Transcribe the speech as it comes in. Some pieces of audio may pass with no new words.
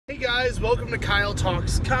Hey guys, welcome to Kyle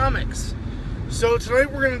Talks Comics. So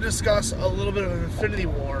tonight we're going to discuss a little bit of Infinity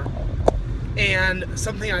War and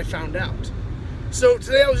something I found out. So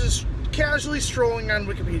today I was just casually strolling on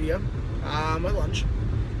Wikipedia, my lunch,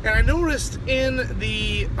 and I noticed in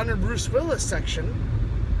the under Bruce Willis section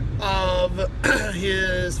of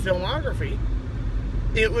his filmography,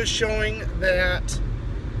 it was showing that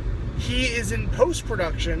he is in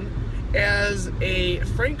post-production as a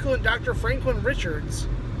Dr. Franklin Richards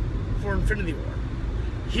for Infinity War.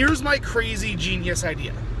 Here's my crazy genius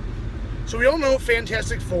idea. So we all know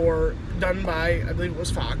Fantastic Four, done by, I believe it was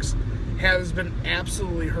Fox, has been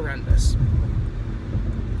absolutely horrendous.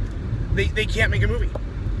 They can't make a movie.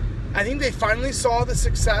 I think they finally saw the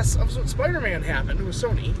success of what Spider-Man happened with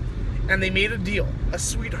Sony, and they made a deal, a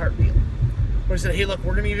sweetheart deal, where they said, hey look,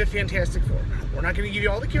 we're going to give you Fantastic Four. We're not going to give you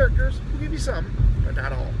all the characters, we'll give you some, but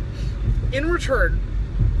not all. In return,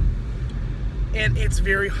 and it's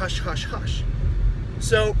very hush, hush, hush.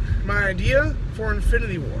 So, my idea for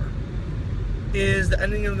Infinity War is the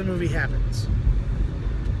ending of the movie happens.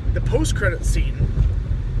 The post-credit scene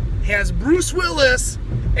has Bruce Willis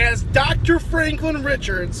as Dr. Franklin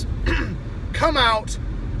Richards come out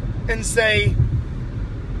and say,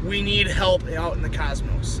 we need help out in the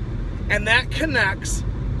cosmos. And that connects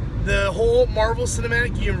the whole Marvel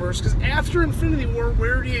Cinematic Universe, because after Infinity War,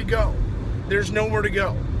 where do you go? There's nowhere to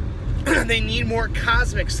go. They need more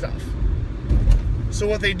cosmic stuff. So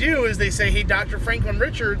what they do is they say, hey, Dr. Franklin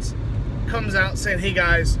Richards comes out saying, hey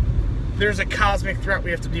guys, there's a cosmic threat we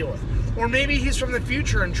have to deal with. Or maybe he's from the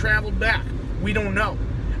future and traveled back. We don't know.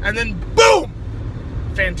 And then boom!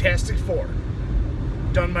 Fantastic Four.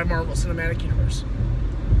 Done by Marvel Cinematic Universe.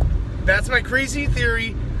 That's my crazy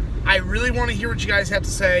theory. I really want to hear what you guys have to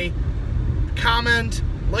say. Comment,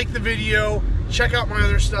 like the video, check out my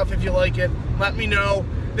other stuff if you like it. Let me know.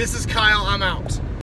 This is Kyle, I'm out.